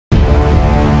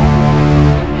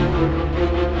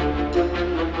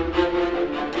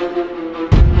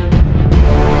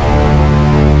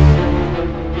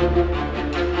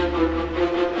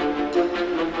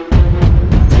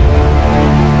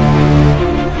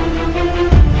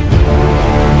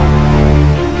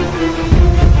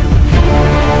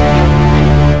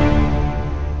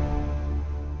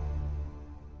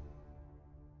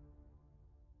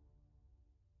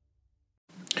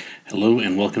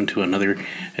welcome to another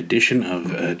edition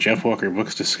of Jeff Walker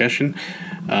Books Discussion.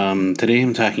 Today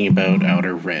I'm talking about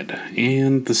Outer Red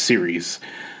and the series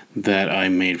that I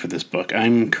made for this book.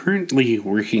 I'm currently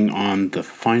working on the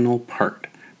final part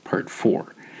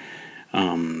 4.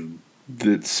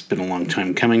 It's been a long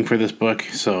time coming for this book,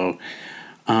 so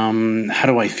how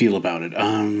do I feel about it?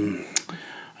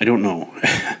 I don't know.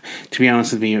 To be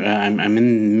honest with you, I'm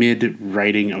in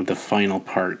mid-writing of the final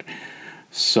part.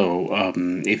 So,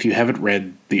 if you haven't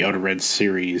read the Outer Red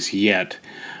series yet,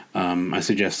 I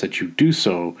suggest that you do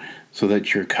so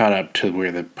that you're caught up to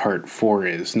where the part 4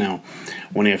 is. Now,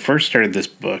 when I first started this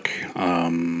book, a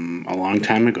long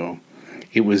time ago,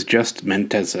 it was just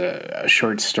meant as a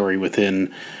short story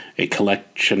within a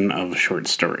collection of short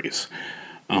stories.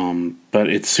 But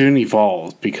it soon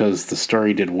evolved because the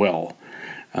story did well.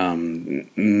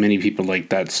 Many people liked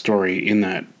that story in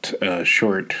that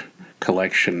short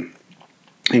collection,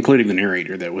 including the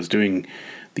narrator that was doing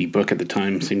the book at the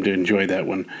time seemed to enjoy that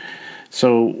one.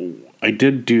 So I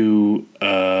did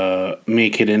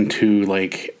make it into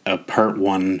like a part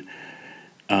 1,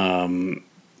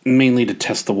 mainly to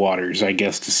test the waters, I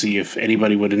guess, to see if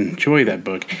anybody would enjoy that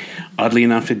book. Oddly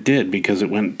enough, it did, because it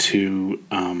went to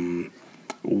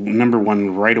number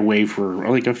 1 right away for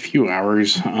like a few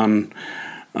hours on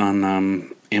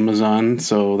Amazon,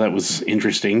 so that was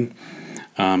interesting.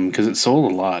 Because it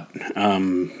sold a lot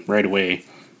right away.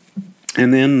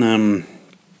 And then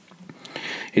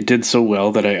it did so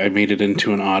well that I made it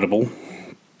into an Audible,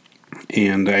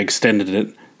 and I extended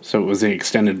it, so it was the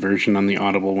extended version on the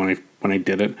Audible when I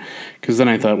did it, because then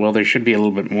I thought, well, there should be a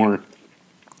little bit more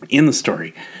in the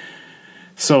story.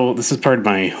 So this is part of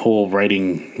my whole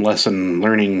writing lesson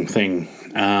learning thing.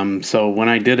 So when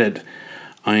I did it,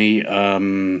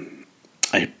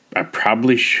 I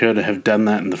probably should have done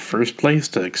that in the first place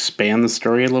to expand the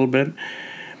story a little bit.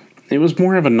 It was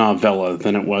more of a novella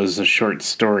than it was a short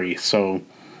story,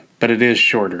 but it is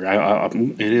shorter.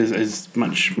 It is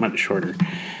much shorter.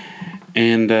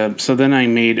 And so then I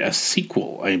made a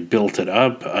sequel. I built it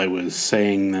up. I was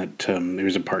saying that there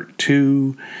was a part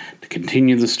 2 to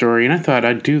continue the story, and I thought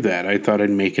I'd do that. I thought I'd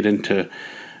make it into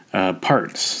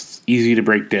parts, easy to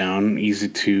break down, easy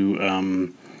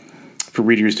to for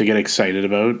readers to get excited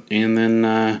about. And then,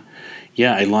 I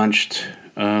launched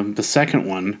the second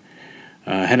one.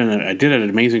 I did an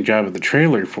amazing job with the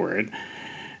trailer for it,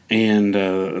 and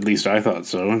at least I thought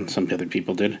so, and some other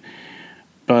people did.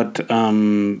 But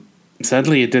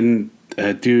sadly, it didn't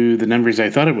do the numbers I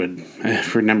thought it would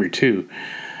for number 2,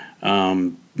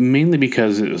 mainly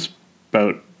because it was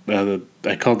about,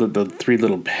 I called it the 3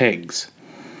 little pegs.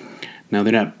 Now,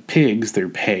 they're not pigs, they're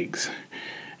pegs.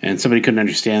 And somebody couldn't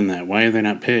understand that. Why are they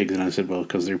not pigs? And I said, well,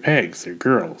 because they're pegs. They're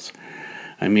girls.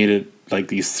 I made it like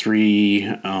these 3.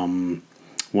 One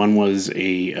was like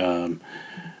a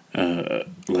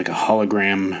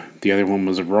hologram. The other one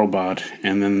was a robot.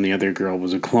 And then the other girl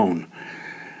was a clone,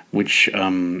 which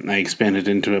I expanded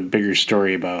into a bigger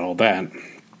story about all that.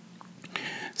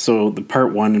 So the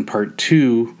part 1 and part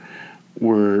 2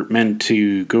 were meant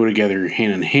to go together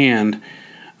hand in hand.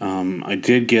 I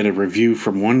did get a review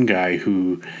from one guy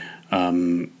who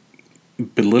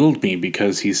belittled me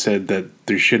because he said that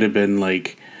there should have been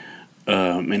like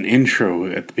an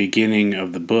intro at the beginning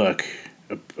of the book,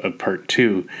 of part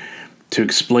 2, to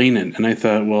explain it. And I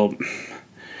thought, well,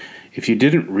 if you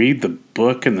didn't read the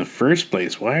book in the first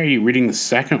place, why are you reading the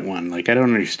second one? Like, I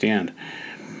don't understand.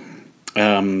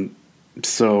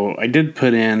 So I did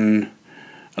put in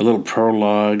a little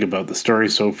prologue about the story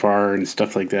so far and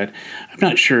stuff like that. I'm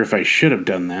not sure if I should have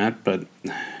done that, but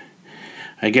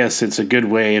I guess it's a good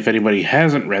way, if anybody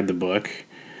hasn't read the book,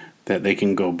 that they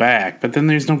can go back. But then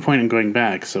there's no point in going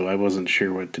back, so I wasn't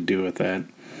sure what to do with that.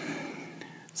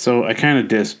 So I kind of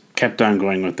just kept on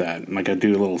going with that. Like, I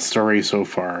do a little story so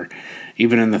far.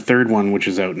 Even in the third one, which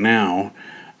is out now,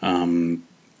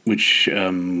 which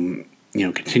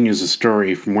continues the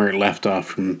story from where it left off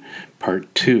from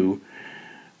part 2.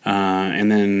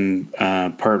 And then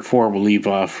part 4 will leave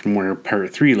off from where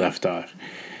part 3 left off.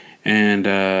 And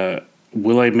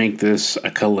will I make this a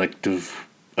collective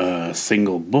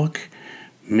single book?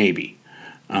 Maybe.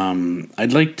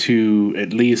 I'd like to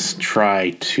at least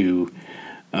try to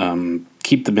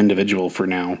keep them individual for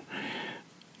now.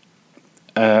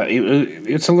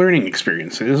 It's a learning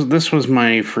experience. This was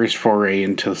my first foray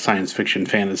into science fiction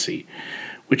fantasy,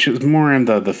 which is more in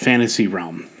the fantasy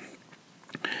realm.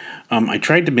 I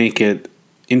tried to make it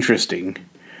interesting.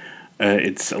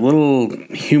 It's a little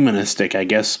humanistic, I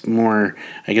guess. I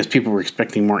guess people were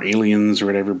expecting more aliens or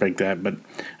whatever like that. But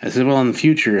I said, well, in the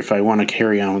future, if I want to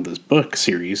carry on with this book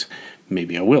series,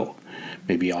 maybe I will.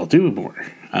 Maybe I'll do more.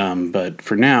 But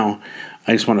for now,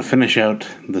 I just want to finish out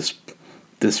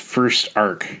this first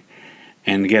arc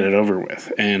and get it over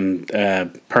with. And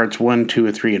parts 1,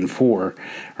 2, 3, and 4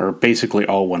 are basically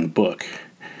all one book.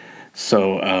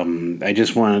 So I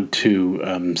just wanted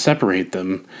to separate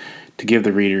them to give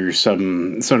the reader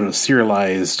some sort of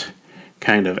serialized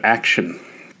kind of action.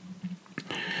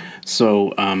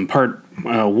 So part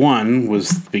 1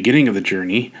 was the beginning of the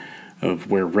journey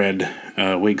of where Red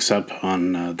wakes up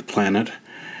on the planet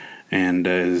and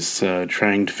is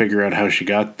trying to figure out how she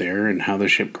got there and how the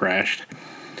ship crashed.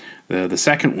 The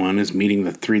second one is meeting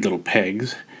the three little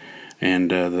pegs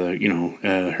and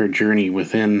her journey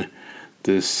within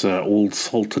this old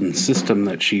Sultan system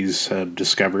that she's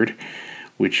discovered,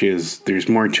 which is there's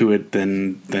more to it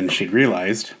than she'd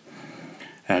realized,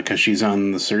 because she's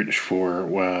on the search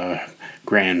for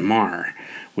Grand Mar,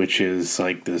 which is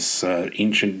like this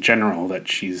ancient general that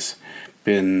she's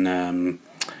been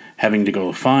having to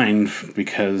go find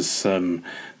because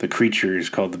the creature is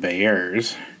called the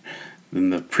Bayers.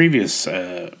 In the previous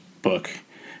book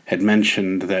had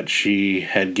mentioned that she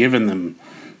had given them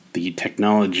the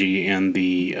technology and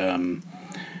the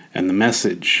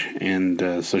message,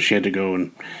 and so she had to go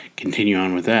and continue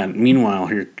on with that. Meanwhile,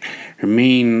 her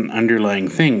main underlying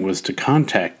thing was to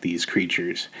contact these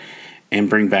creatures and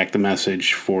bring back the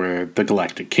message for the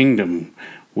Galactic Kingdom,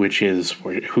 which is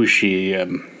who she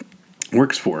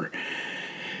works for.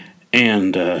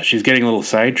 And she's getting a little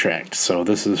sidetracked, so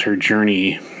this is her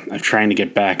journey of trying to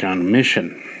get back on a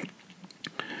mission.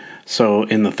 So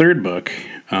in the third book,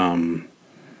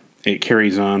 it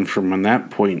carries on from that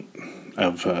point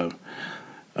of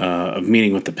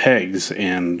meeting with the Pegs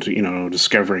and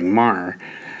discovering Mar,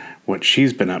 what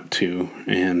she's been up to,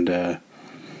 and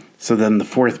so then the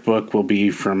fourth book will be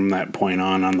from that point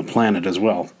on the planet as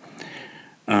well.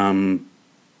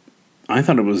 I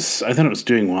thought it was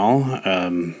doing well.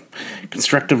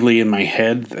 Constructively in my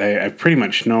head, I pretty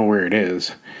much know where it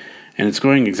is, and it's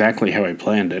going exactly how I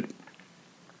planned it.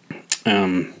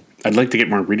 I'd like to get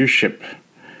more readership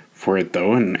for it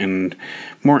though, and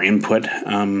more input.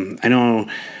 I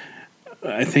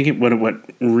think what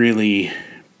really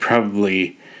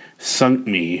probably sunk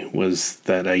me was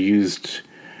that I used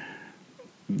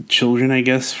children, I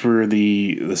guess, for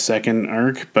the second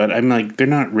arc, but I'm like, they're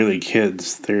not really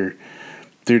kids. They're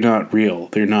not real.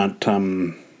 They're not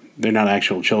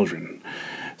actual children.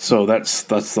 So that's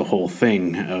the whole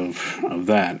thing of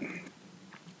that.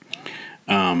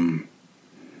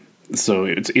 So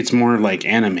it's more like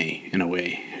anime in a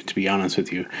way, to be honest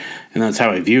with you, and that's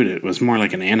how I viewed it. It was more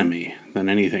like an anime than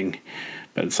anything.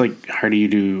 But it's like, how do you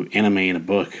do anime in a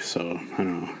book? So I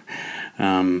don't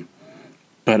know.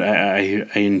 But I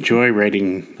enjoy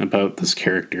writing about this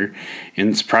character,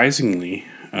 and surprisingly,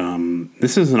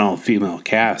 this is an all-female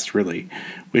cast, really,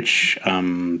 which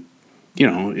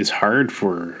is hard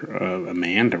for a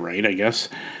man to write, I guess.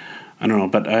 I don't know,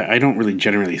 but I don't really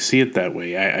generally see it that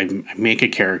way. I make a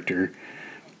character.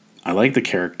 I like the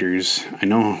characters. I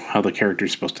know how the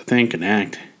character's supposed to think and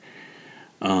act.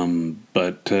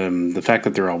 But the fact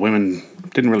that they're all women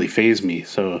didn't really faze me,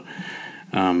 so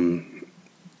I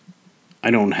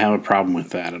don't have a problem with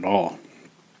that at all.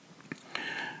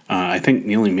 I think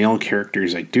the only male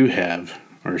characters I do have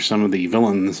are some of the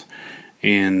villains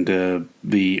and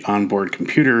the onboard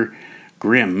computer,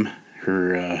 Grim,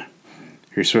 her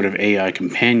sort of AI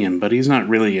companion, but he's not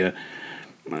really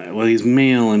he's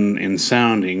male in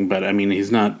sounding, but I mean,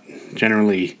 he's not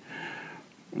generally,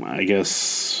 I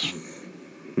guess,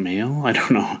 male? I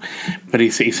don't know, but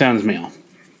he sounds male.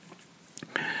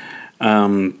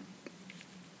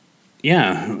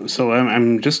 Yeah, so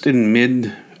I'm just in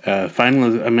mid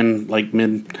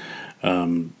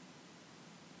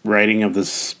writing of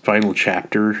this final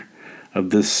chapter of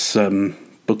this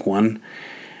book 1,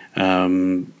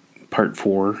 part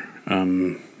 4,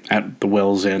 at the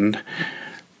Well's End,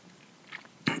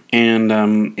 and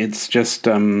it's just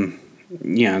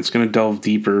it's going to delve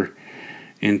deeper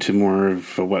into more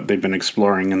of what they've been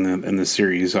exploring in the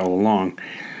series all along.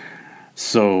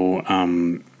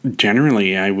 So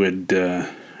generally, I want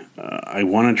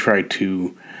to try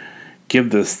to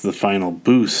give this the final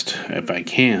boost if I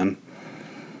can.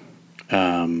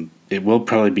 It will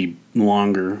probably be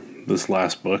longer, this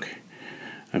last book.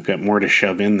 I've got more to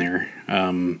shove in there.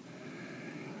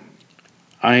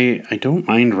 I don't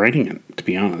mind writing it, to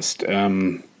be honest.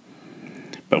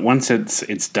 But once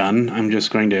it's done, I'm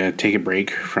just going to take a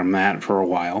break from that for a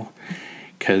while,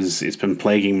 because it's been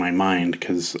plaguing my mind,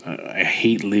 because I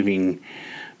hate leaving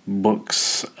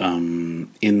books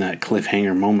in that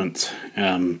cliffhanger moment.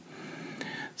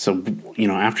 So,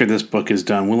 after this book is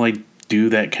done, will I do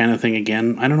that kind of thing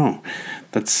again? I don't know.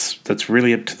 that's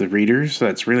really up to the readers.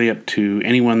 That's really up to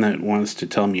anyone that wants to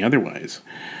tell me otherwise.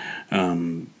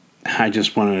 I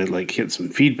just want to hit some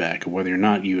feedback of whether or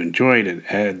not you enjoyed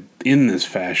it in this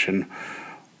fashion,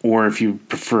 or if you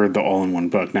prefer the all-in-one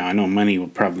book. Now, I know many will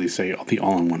probably say the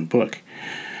all-in-one book,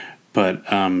 but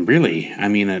really, I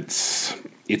mean, it's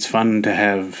fun to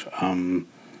have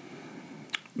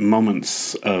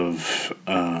moments of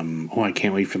I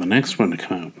can't wait for the next one to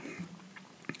come out.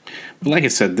 But like I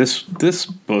said, this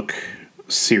book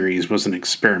series was an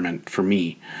experiment for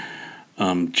me,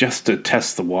 just to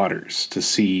test the waters, to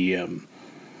see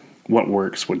what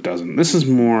works, what doesn't. This is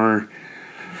more,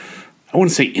 I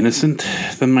wouldn't say innocent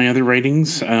than my other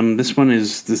writings. This one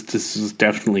is this is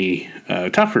definitely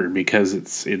tougher because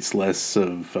it's less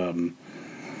of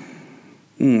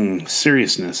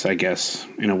seriousness, I guess,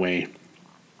 in a way.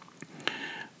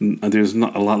 There's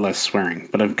not a lot less swearing,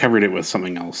 but I've covered it with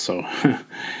something else, so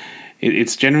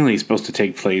it's generally supposed to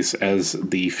take place as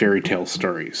the fairy tale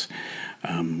stories,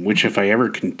 which if I ever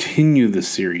continue the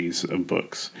series of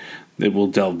books, it will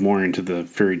delve more into the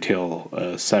fairy tale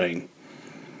setting.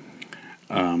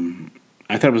 I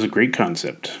thought it was a great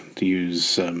concept to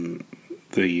use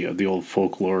the old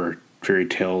folklore fairy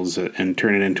tales and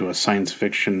turn it into a science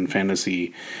fiction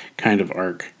fantasy kind of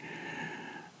arc.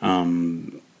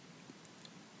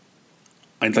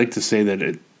 I'd like to say that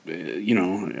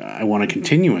I want to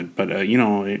continue it, but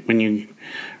when you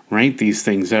write these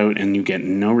things out and you get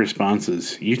no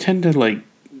responses, you tend to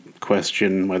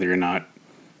question whether or not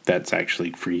that's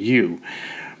actually for you.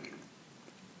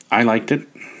 I liked it.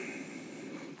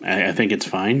 I think it's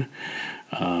fine.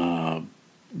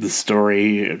 The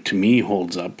story to me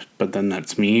holds up, but then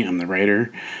that's me. I'm the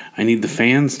writer. I need the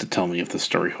fans to tell me if the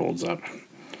story holds up.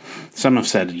 Some have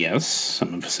said yes,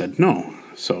 some have said no.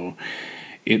 So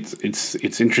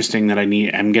it's interesting that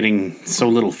I'm getting so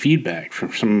little feedback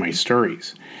from some of my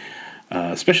stories,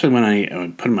 especially when I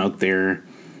put them out there,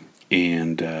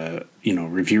 and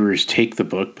reviewers take the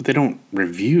book, but they don't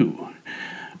review.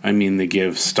 I mean, they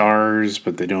give stars,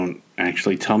 but they don't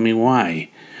actually tell me why,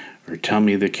 or tell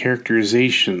me the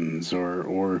characterizations,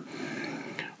 or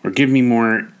give me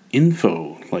more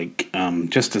info,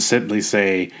 just to simply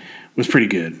say it was pretty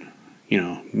good.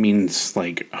 Means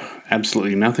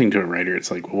absolutely nothing to a writer.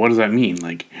 It's well, what does that mean?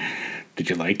 Did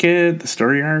you like it? The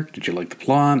story arc? Did you like the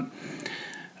plot?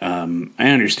 I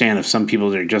understand if some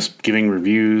people are just giving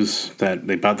reviews that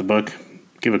they bought the book,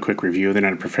 give a quick review. They're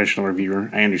not a professional reviewer.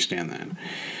 I understand that.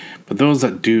 But those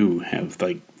that do have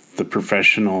the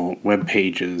professional web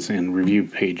pages and review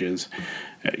pages,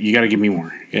 you got to give me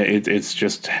more. It's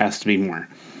just has to be more.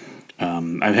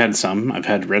 I've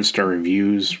had Red Star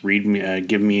Reviews give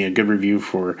me a good review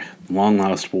for Long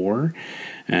Lost War,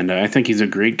 and I think he's a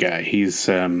great guy. He's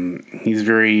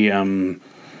very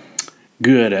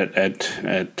good at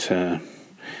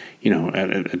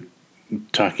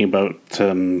talking about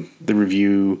the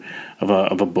review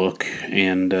of a book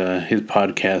and his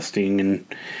podcasting, and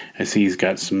I see he's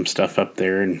got some stuff up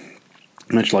there, and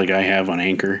much like I have on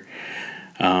Anchor,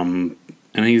 and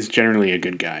he's generally a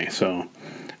good guy. So.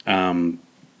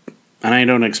 And I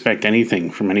don't expect anything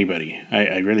from anybody.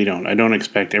 I really don't. I don't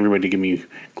expect everybody to give me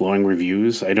glowing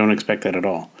reviews. I don't expect that at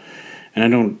all. And I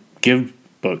don't give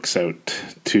books out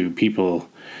to people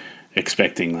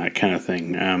expecting that kind of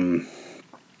thing.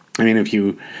 If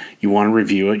you want to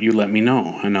review it, you let me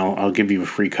know, and I'll give you a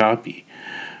free copy.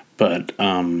 But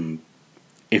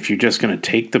if you're just going to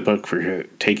take the book for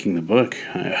taking the book,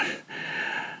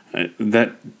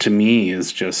 that to me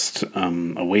is just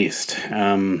a waste.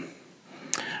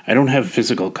 I don't have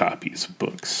physical copies of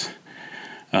books.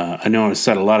 I noticed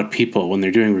that a lot of people, when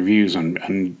they're doing reviews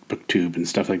on BookTube and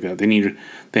stuff like that,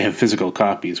 they have physical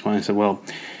copies. When I said, well,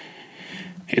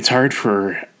 it's hard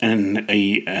for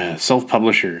a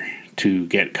self-publisher to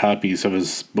get copies of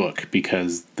his book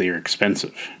because they're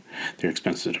expensive. They're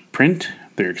expensive to print.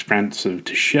 They're expensive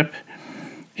to ship.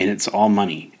 And it's all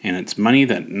money. And it's money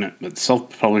that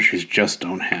self-publishers just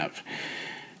don't have.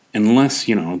 Unless,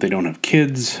 they don't have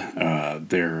kids,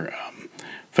 they're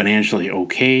financially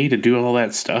okay to do all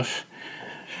that stuff.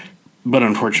 But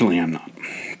unfortunately, I'm not.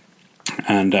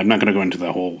 And I'm not going to go into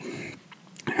the whole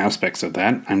aspects of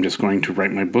that. I'm just going to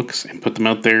write my books and put them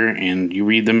out there, and you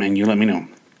read them and you let me know.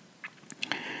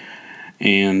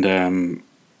 And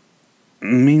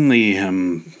mainly,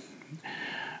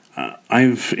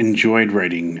 I've enjoyed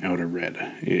writing Outer Red.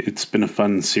 It's been a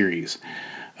fun series.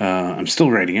 I'm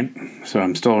still writing it, so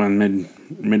I'm still in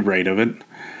mid-write of it.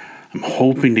 I'm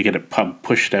hoping to get it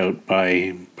pushed out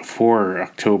before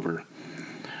October,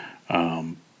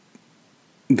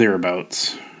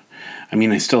 thereabouts. I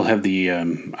mean, I still have the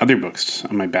other books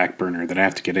on my back burner that I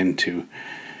have to get into.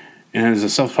 And as a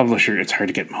self-publisher, it's hard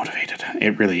to get motivated.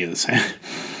 It really is.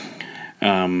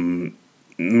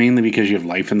 Mainly because you have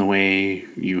life in the way,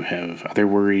 you have other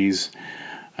worries.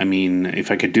 I mean, if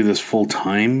I could do this full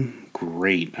time,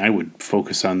 great. I would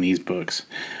focus on these books.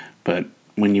 But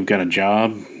when you've got a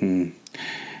job,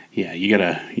 yeah, you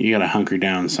gotta hunker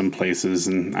down some places,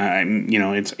 and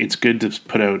it's good to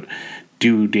put out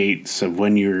due dates of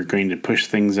when you're going to push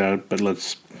things out. But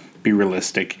let's be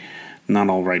realistic. Not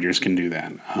all writers can do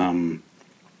that.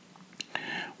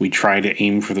 We try to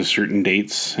aim for the certain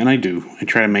dates, and I do. I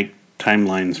try to make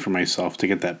timelines for myself to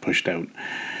get that pushed out.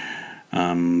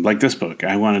 Like this book,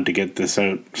 I wanted to get this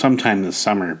out sometime this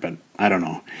summer, but I don't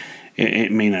know.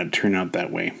 It may not turn out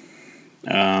that way.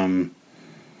 I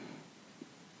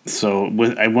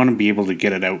want to be able to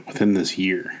get it out within this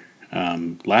year.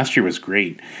 Last year was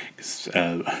great. 'Cause,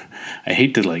 I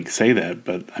hate to say that,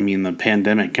 but I mean the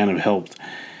pandemic kind of helped.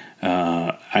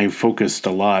 I focused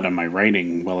a lot on my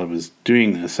writing while I was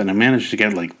doing this, and I managed to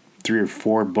get 3 or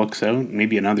 4 books out,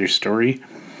 maybe another story,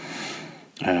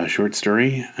 short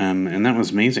story, and that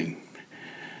was amazing.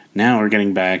 Now we're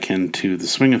getting back into the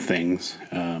swing of things,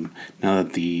 now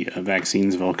that the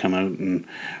vaccines have all come out, and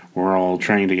we're all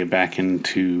trying to get back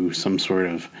into some sort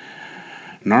of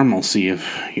normalcy,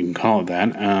 if you can call it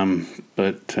that.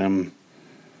 But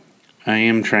I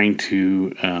am trying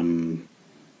to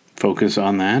focus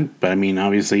on that, but I mean,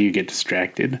 obviously you get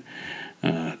distracted.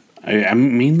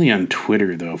 I'm mainly on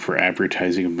Twitter, though, for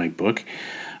advertising of my book.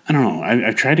 I don't know.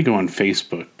 I've tried to go on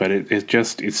Facebook, but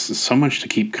it's so much to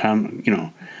keep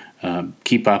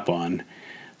up on.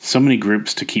 So many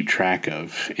groups to keep track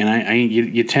of, and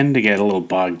you tend to get a little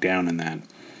bogged down in that.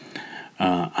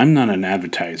 I'm not an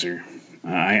advertiser.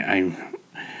 I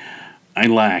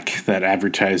lack that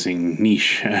advertising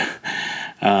niche.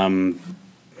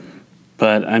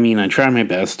 But I mean, I try my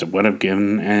best at what I've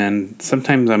given, and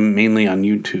sometimes I'm mainly on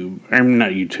YouTube. I'm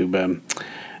not YouTube.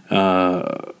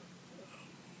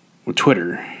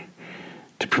 Twitter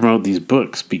to promote these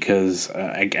books because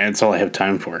that's all I have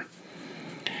time for.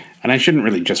 And I shouldn't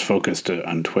really just focus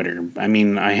on Twitter. I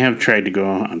mean, I have tried to go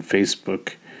on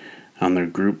Facebook, on their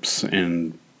groups,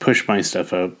 and push my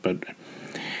stuff out, but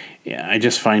yeah, I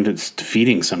just find it's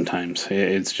defeating sometimes.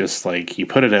 It's just you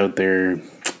put it out there,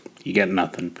 you get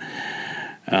nothing.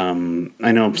 I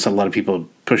know a lot of people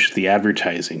push the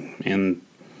advertising, and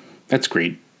that's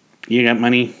great. You got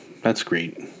money, that's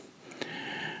great.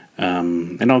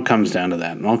 It all comes down to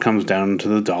that. It all comes down to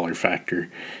the dollar factor.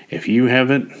 If you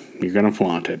have it, you're going to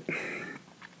flaunt it.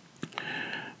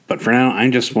 But for now, I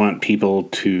just want people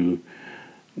to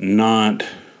not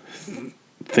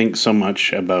think so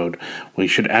much about, well, you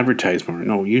should advertise more.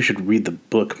 No, you should read the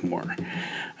book more.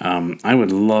 I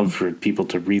would love for people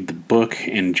to read the book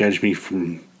and judge me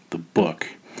from the book.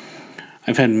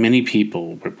 I've had many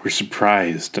people were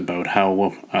surprised about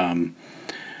how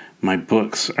my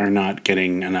books are not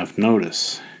getting enough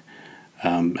notice.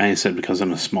 I said because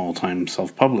I'm a small-time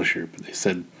self-publisher, but they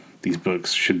said these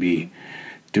books should be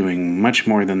doing much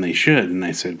more than they should, and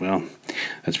I said, well,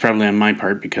 that's probably on my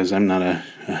part because I'm not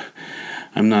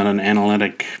an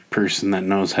analytic person that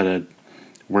knows how to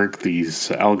work these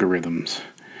algorithms.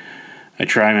 I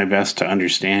try my best to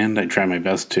understand. I try my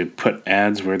best to put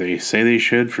ads where they say they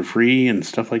should for free and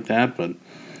stuff like that, but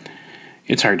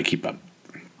it's hard to keep up.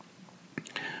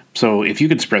 So if you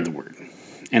could spread the word,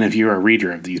 and if you're a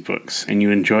reader of these books and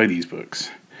you enjoy these books,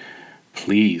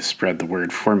 please spread the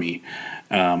word for me,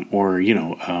 or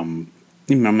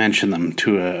mention them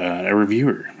to a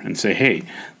reviewer and say, hey,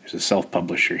 there's a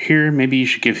self-publisher here. Maybe you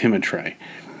should give him a try.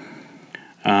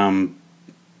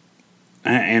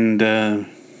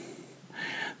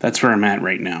 That's where I'm at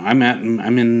right now. I'm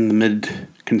in the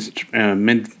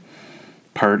mid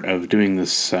part of doing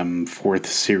this fourth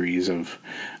series of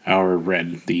Our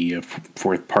Red, the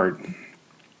fourth part.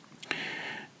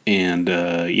 And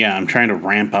I'm trying to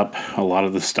ramp up a lot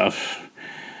of the stuff.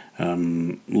 A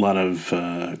lot of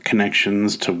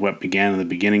connections to what began at the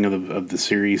beginning of the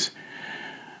series.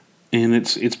 And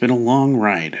it's been a long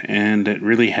ride, and it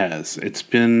really has. It's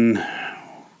been,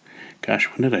 gosh,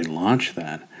 when did I launch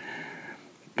that?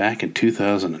 Back in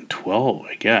 2012,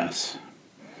 I guess.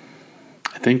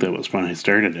 I think that was when I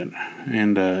started it.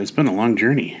 And it's been a long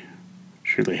journey. It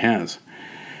surely has.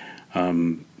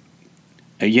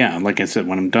 Like I said,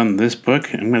 when I'm done this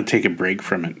book, I'm going to take a break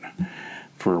from it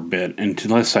for a bit,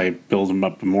 unless I build them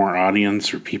up more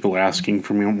audience or people asking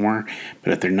for me more.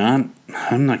 But if they're not,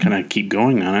 I'm not going to keep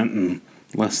going on it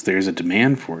unless there's a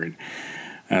demand for it.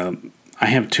 I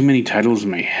have too many titles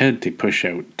in my head to push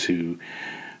out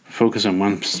focus on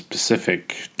one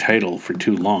specific title for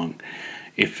too long.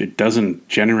 If it doesn't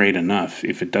generate enough,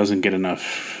 if it doesn't get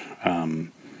enough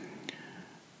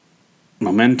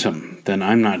momentum, then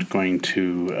I'm not going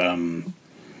to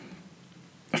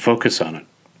focus on it.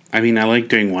 I mean, I like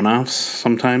doing one-offs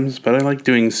sometimes, but I like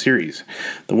doing series.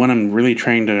 The one I'm really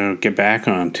trying to get back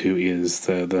onto is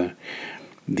the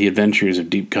Adventures of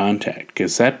Deep Contact,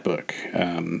 because that book,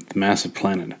 The Massive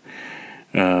Planet,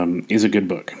 is a good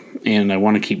book, and I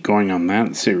want to keep going on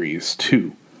that series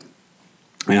too.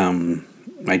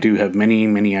 I do have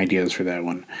many ideas for that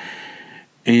one,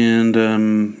 and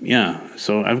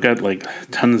so I've got like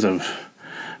tons of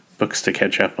books to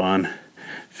catch up on,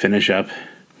 finish up.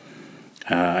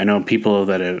 I know people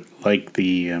that like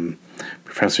the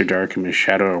Professor Dark and Miss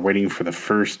Shadow are waiting for the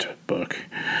first book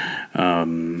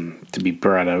to be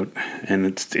brought out, and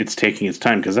it's taking its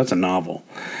time because that's a novel.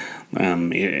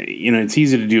 It's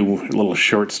easy to do little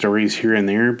short stories here and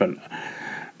there, but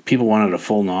people wanted a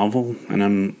full novel, and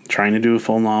I'm trying to do a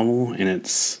full novel, and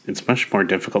it's much more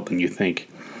difficult than you think.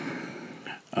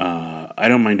 I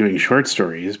don't mind doing short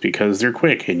stories because they're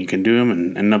quick and you can do them,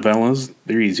 and novellas,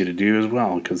 they're easy to do as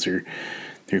well because they're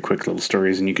quick little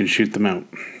stories and you can shoot them out.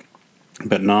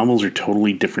 But novels are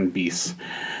totally different beasts.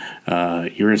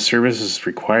 Your Service is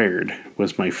Required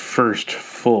was my first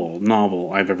full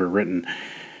novel I've ever written,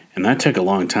 and that took a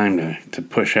long time to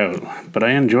push out, but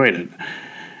I enjoyed it.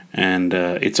 And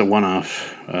it's a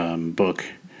one-off book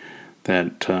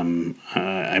that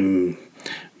I'm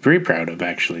very proud of,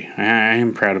 actually. I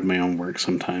am proud of my own work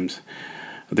sometimes.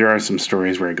 There are some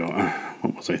stories where I go,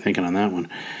 what was I thinking on that one?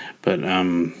 But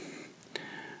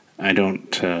I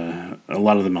don't, a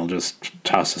lot of them I'll just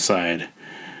toss aside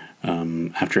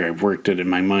after I've worked it in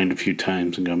my mind a few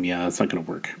times and go, yeah, that's not going to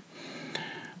work.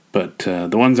 But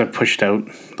the ones I've pushed out,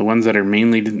 the ones that are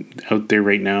mainly out there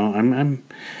right now,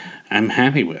 I'm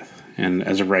happy with. And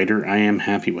as a writer, I am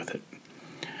happy with it.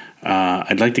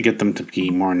 I'd like to get them to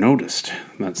be more noticed.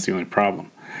 That's the only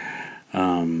problem.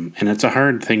 And it's a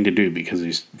hard thing to do because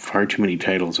there's far too many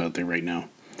titles out there right now.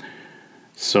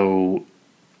 So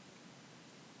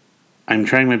I'm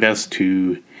trying my best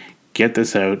to get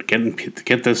this out,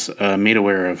 get this made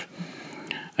aware of.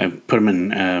 I've put them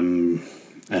in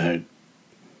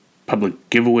public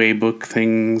giveaway book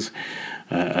things,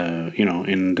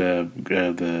 in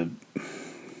the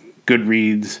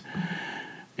Goodreads,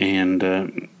 and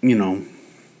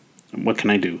what can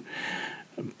I do?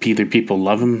 Either people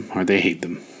love them or they hate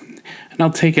them, and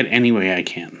I'll take it any way I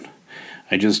can.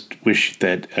 I just wish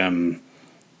that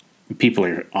people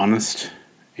are honest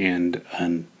and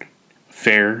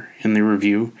fair in their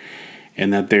review,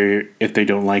 and that if they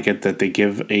don't like it, that they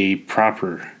give a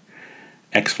proper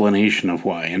explanation of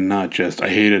why, and not just I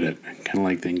hated it kind of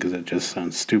like thing, because it just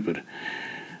sounds stupid.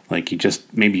 Like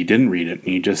maybe you didn't read it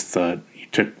and you just thought you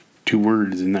took 2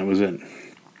 words and that was it.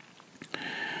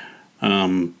 But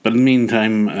in the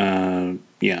meantime,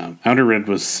 Outer Red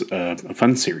was a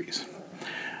fun series.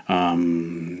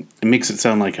 It makes it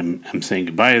sound like I'm saying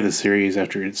goodbye to the series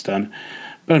after it's done,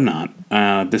 but I'm not.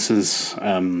 This is,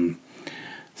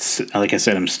 like I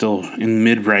said, I'm still in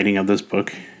mid-writing of this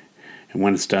book, and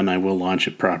when it's done, I will launch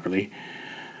it properly.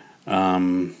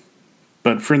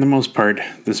 But for the most part,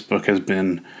 this book has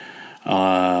been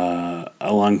a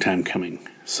long time coming.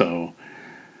 So,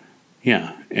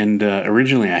 yeah, and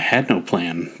originally I had no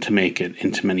plan to make it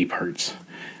into many parts.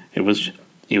 It was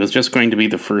just going to be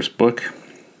the first book,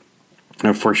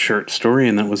 or first short story,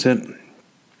 and that was it.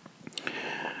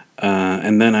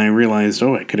 And then I realized,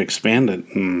 I could expand it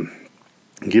and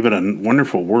give it a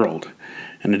wonderful world.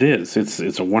 And it is.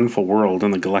 It's a wonderful world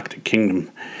in the Galactic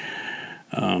Kingdom.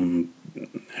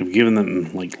 I've given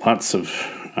them lots of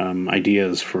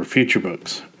ideas for future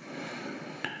books.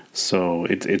 So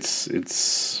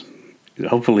it's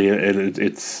hopefully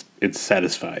it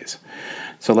satisfies.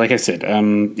 So like I said,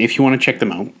 if you want to check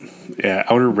them out,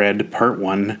 Outer Red Part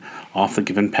 1, Off the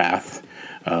Given Path,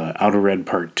 Outer Red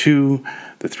Part 2,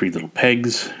 The Three Little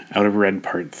Pegs, Outer Red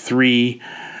Part 3,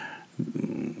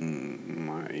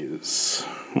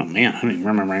 oh man, I don't even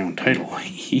remember my own title.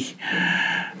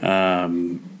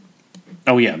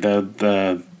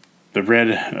 The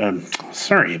red.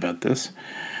 Sorry about this.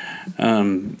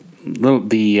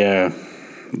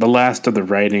 The Last of the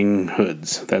Riding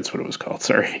Hoods. That's what it was called.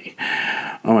 Sorry.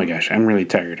 Oh my gosh, I'm really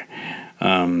tired.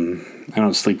 I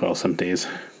don't sleep well some days,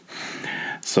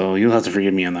 so you'll have to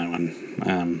forgive me on that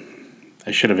one.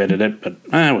 I should have edited it, but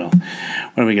well.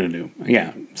 What are we gonna do?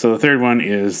 Yeah. So the third one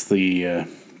is the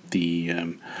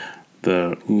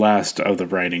Last of the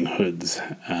Riding Hoods,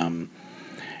 and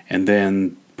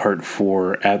then Part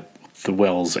 4 at the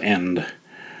Well's End.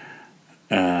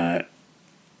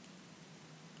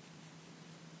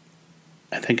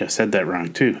 I think I said that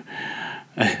wrong too.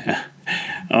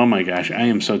 Oh my gosh, I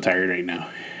am so tired right now.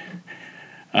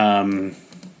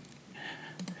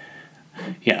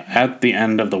 Yeah, At the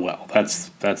End of the Well. That's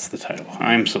the title.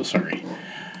 I'm so sorry.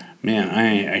 Man,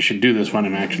 I should do this when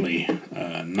I'm actually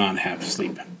not half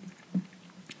asleep.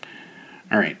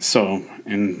 All right, so,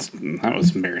 and that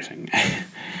was embarrassing.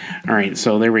 All right,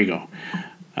 so there we go.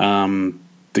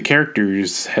 The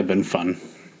characters have been fun.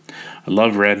 I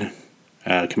love Red,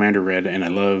 Commander Red, and I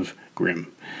love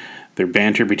Grim. Their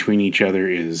banter between each other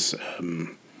is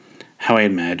how I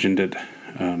imagined it.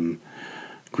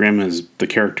 Grim is the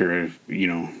character,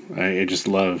 I just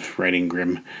love writing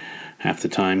Grim half the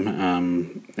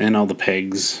time. And all the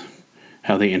pegs,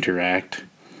 how they interact.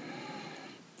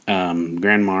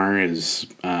 Grandmar is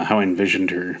how I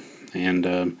envisioned her. And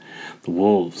the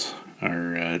wolves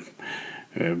are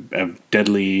a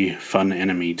deadly, fun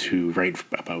enemy to write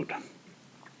about.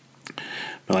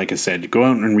 But like I said, go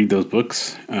out and read those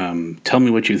books. Tell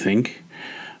me what you think.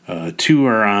 2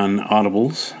 are on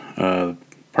Audibles.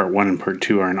 Part 1 and Part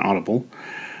 2 are on Audible.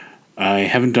 I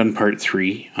haven't done Part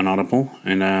 3 on Audible,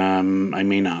 and I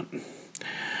may not.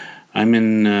 I'm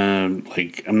in,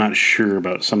 I'm not sure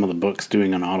about some of the books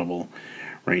doing on Audible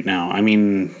right now. I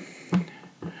mean,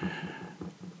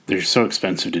 they're so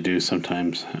expensive to do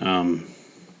sometimes.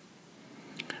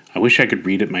 I wish I could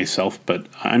read it myself, but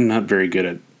I'm not very good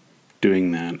at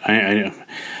doing that.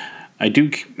 I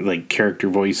do like character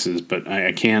voices, but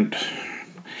I can't.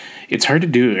 It's hard to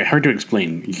do. Hard to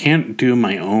explain. You can't do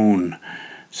my own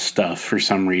stuff for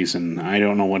some reason. I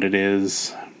don't know what it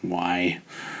is. Why?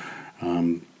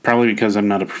 Probably because I'm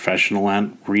not a professional at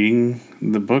reading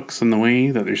the books in the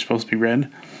way that they're supposed to be read.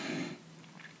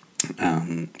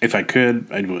 If I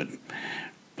could, I would.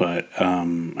 But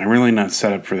I'm really not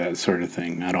set up for that sort of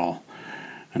thing at all.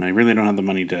 And I really don't have the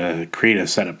money to create a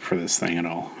setup for this thing at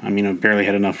all. I mean, I've barely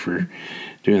had enough for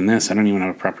doing this. I don't even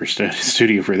have a proper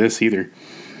studio for this either.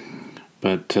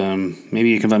 But maybe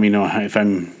you can let me know if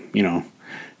I'm,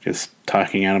 just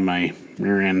talking out of my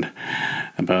rear end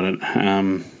about it.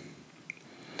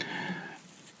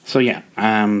 So yeah,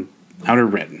 Outer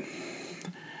Red.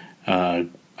 I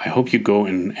hope you go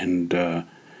and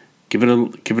give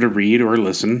it a read or a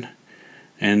listen,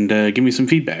 and give me some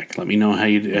feedback. Let me know how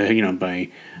you by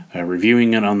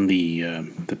reviewing it on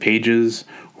the pages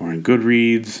or on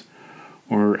Goodreads,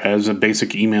 or as a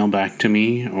basic email back to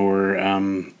me, or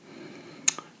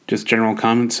just general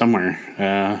comments somewhere,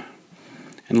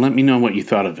 and let me know what you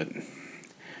thought of it.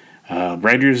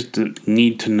 Writers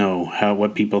need to know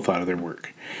what people thought of their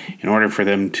work in order for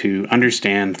them to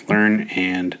understand, learn,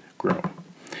 and grow.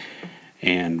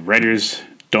 And writers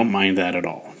don't mind that at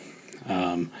all.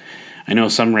 I know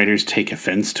some writers take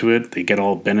offense to it. They get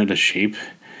all bent out of shape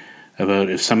about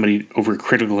if somebody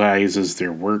over-criticizes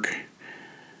their work,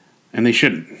 and they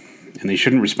shouldn't. And they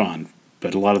shouldn't respond,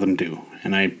 but a lot of them do.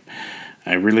 And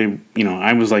I really,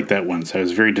 I was like that once. I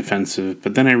was very defensive,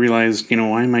 but then I realized,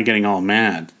 why am I getting all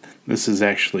mad? This is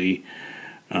actually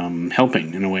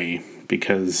helping in a way,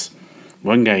 because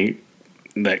one guy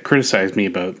that criticized me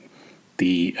about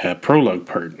the prologue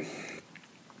part,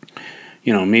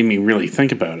 made me really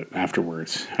think about it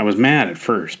afterwards. I was mad at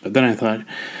first, but then I thought,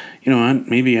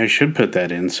 maybe I should put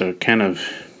that in, so kind of,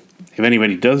 if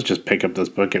anybody does just pick up this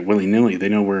book at willy-nilly, they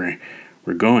know where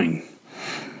we're going.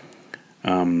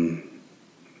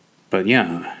 But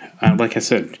yeah, like I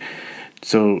said,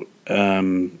 so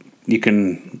you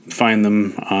can find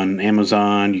them on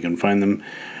Amazon. You can find them,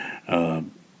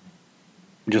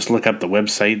 just look up the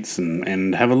websites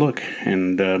and have a look,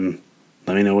 and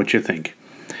let me know what you think.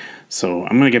 So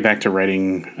I'm going to get back to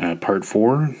writing part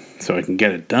 4 so I can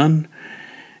get it done,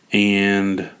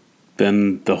 and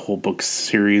then the whole book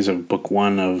series of book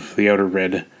 1 of The Outer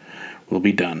Red will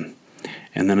be done.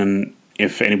 And then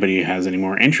if anybody has any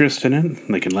more interest in it,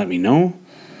 they can let me know.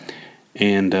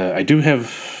 And I do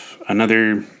have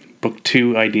another book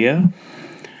 2 idea,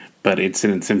 but it's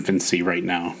in its infancy right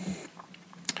now.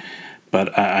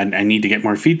 But I need to get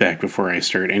more feedback before I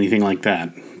start anything like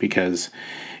that, because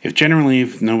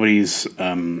if nobody's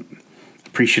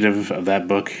appreciative of that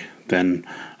book, then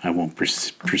I won't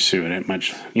pursue it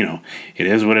much. It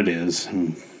is what it is,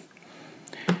 and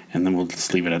then we'll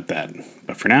just leave it at that.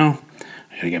 But for now,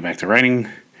 I gotta get back to writing,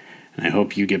 and I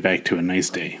hope you get back to a nice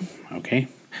day. Okay?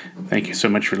 Thank you so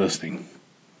much for listening.